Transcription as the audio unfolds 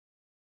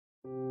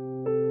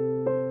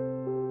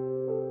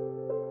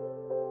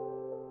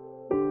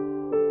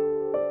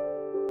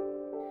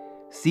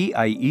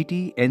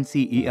CIET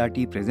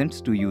NCERT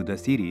presents to you the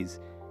series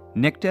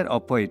Nectar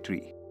of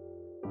Poetry.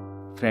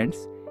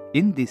 Friends,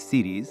 in this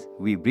series,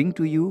 we bring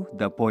to you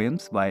the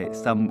poems by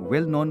some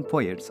well-known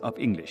poets of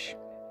English.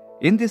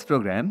 In this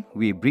program,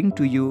 we bring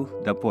to you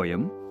the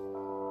poem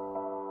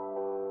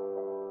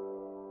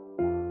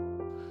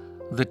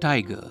The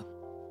Tyger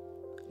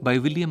by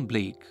William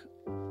Blake.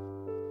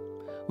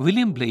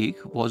 William Blake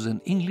was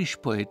an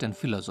English poet and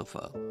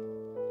philosopher.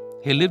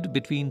 He lived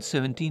between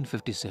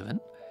 1757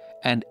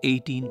 and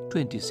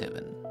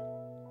 1827.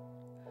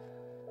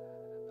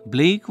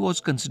 Blake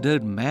was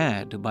considered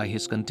mad by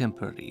his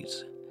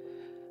contemporaries,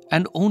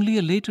 and only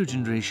a later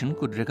generation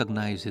could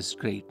recognize his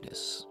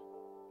greatness.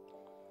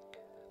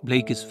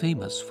 Blake is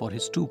famous for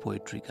his two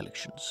poetry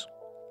collections,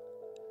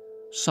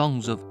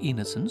 Songs of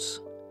Innocence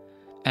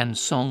and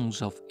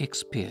Songs of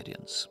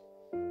Experience.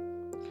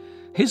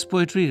 His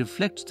poetry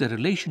reflects the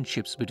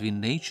relationships between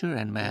nature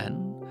and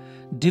man,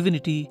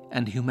 divinity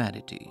and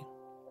humanity.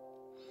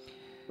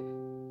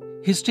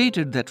 He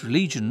stated that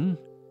religion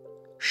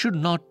should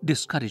not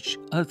discourage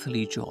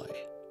earthly joy.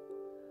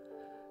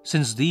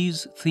 Since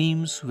these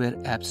themes were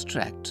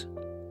abstract,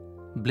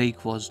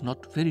 Blake was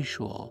not very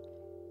sure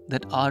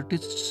that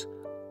artists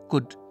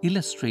could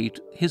illustrate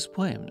his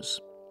poems.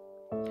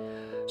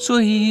 So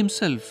he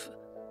himself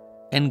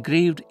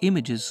engraved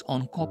images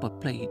on copper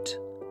plate,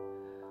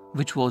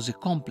 which was a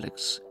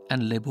complex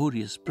and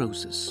laborious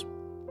process.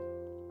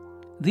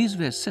 These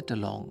were set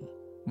along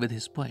with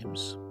his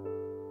poems.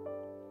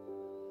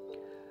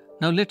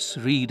 Now let's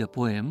read a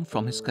poem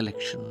from his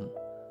collection,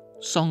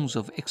 Songs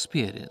of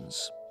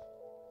Experience.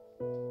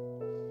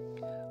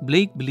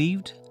 Blake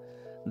believed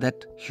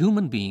that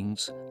human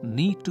beings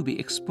need to be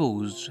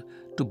exposed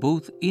to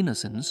both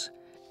innocence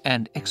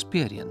and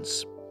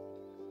experience.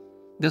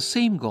 The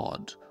same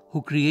God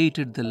who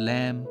created the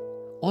lamb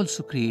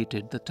also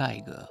created the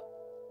tiger.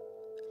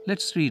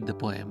 Let's read the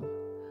poem,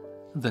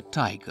 The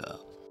Tyger.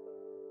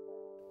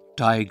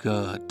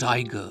 Tyger,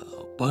 tiger,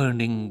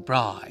 burning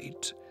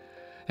bright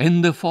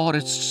in the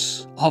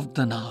forests of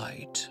the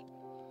night,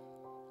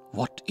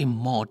 what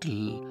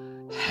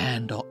immortal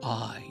hand or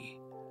eye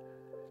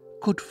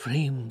could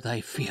frame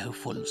thy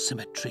fearful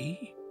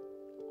symmetry?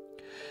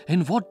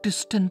 In what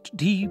distant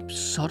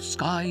deeps or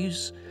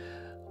skies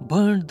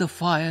burned the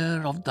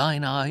fire of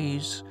thine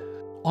eyes?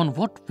 On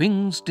what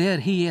wings dare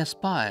he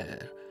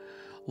aspire?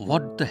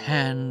 What the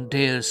hand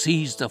dare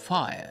seize the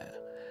fire?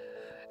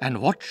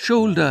 And what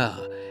shoulder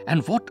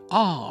and what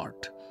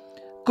art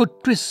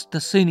could twist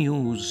the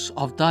sinews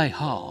of thy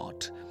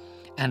heart?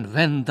 And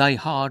when thy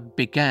heart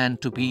began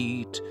to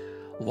beat,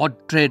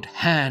 what dread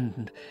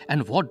hand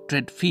and what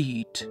dread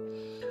feet?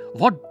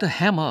 What the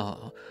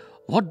hammer,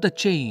 what the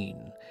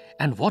chain,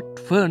 and what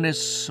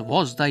furnace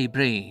was thy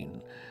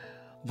brain?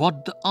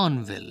 What the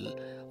anvil,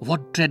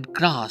 what dread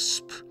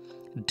grasp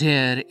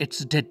dare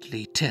its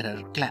deadly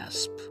terror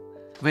clasp?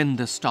 When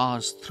the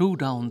stars threw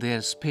down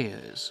their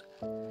spears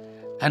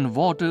and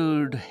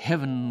watered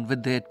heaven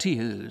with their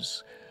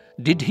tears,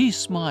 did he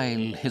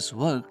smile his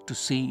work to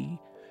see?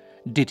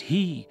 Did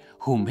he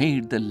who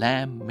made the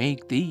lamb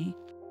make thee?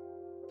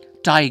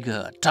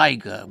 Tyger,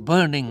 tiger,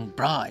 burning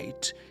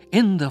bright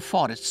in the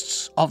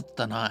forests of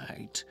the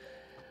night,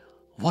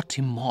 what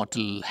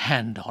immortal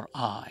hand or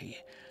eye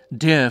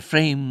dare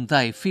frame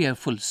thy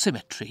fearful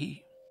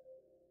symmetry?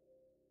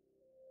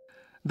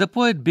 The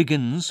poet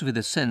begins with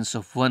a sense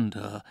of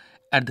wonder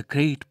at the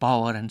great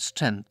power and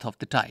strength of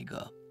the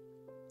tiger.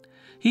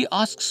 He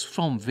asks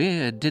from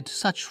where did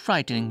such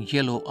frightening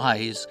yellow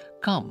eyes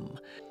come,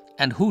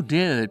 and who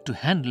dared to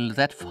handle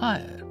that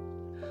fire?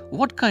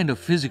 What kind of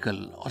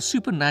physical or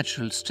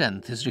supernatural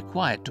strength is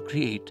required to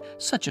create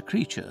such a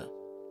creature?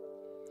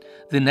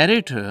 The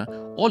narrator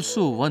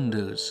also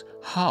wonders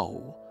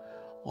how,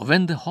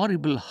 when the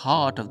horrible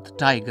heart of the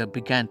tiger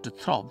began to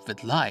throb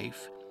with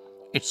life,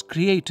 its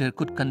creator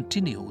could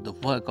continue the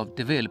work of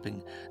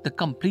developing the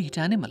complete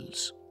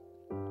animals.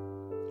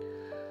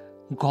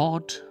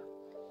 God,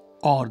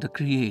 or the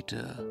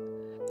creator,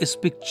 is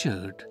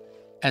pictured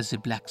as a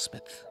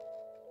blacksmith.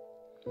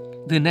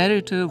 The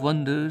narrator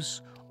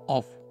wonders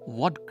of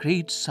what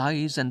great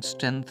size and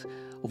strength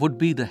would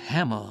be the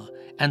hammer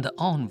and the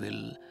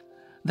anvil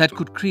that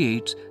could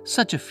create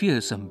such a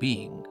fearsome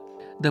being.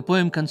 The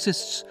poem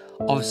consists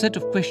of a set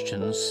of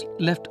questions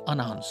left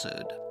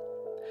unanswered.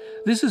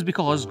 This is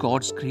because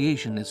God's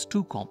creation is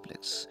too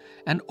complex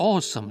and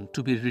awesome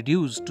to be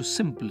reduced to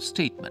simple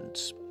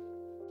statements.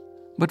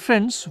 But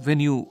friends, when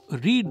you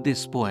read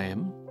this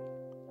poem,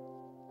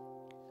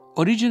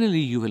 originally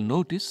you will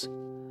notice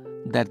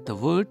that the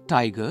word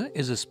tiger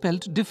is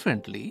spelled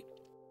differently.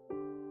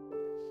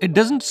 It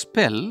doesn't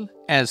spell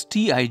as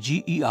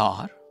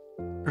Tiger,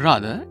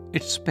 rather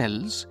it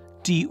spells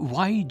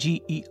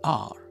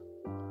Tyger.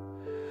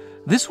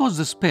 This was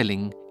the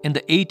spelling in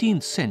the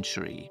 18th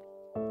century.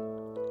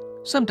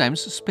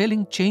 Sometimes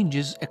spelling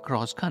changes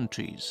across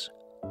countries.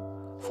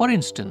 For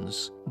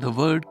instance, the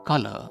word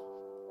color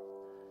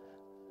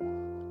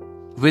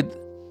with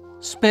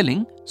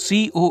spelling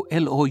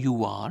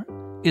COLOUR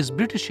is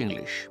British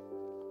English,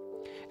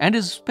 and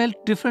is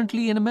spelt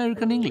differently in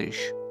American English,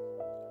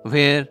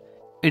 where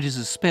it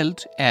is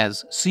spelt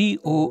as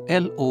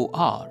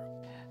COLOR.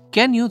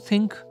 Can you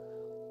think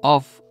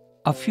of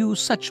a few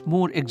such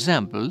more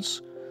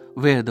examples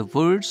where the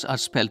words are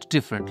spelt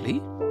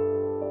differently?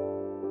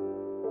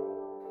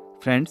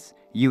 Friends,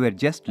 you were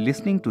just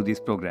listening to this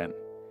program.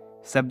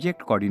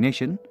 Subject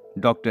coordination,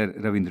 Dr.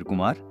 Ravindra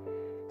Kumar.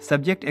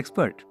 Subject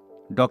expert,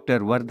 Dr.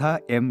 Vardha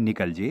M.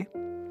 Nikalje.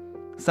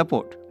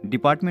 Support,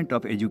 Department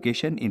of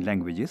Education in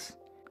Languages.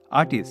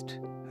 Artist,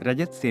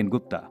 Rajat Sen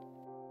Gupta.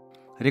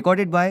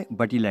 Recorded by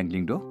Bati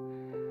Langlingdo.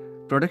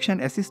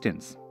 Production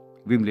assistants,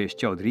 Vimlesh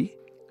Chaudhary.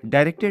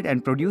 Directed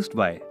and produced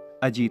by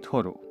Ajit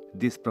Horo.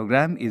 This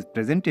program is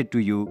presented to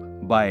you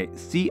by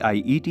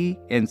CIET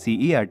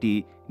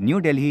NCERT,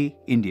 New Delhi,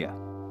 India.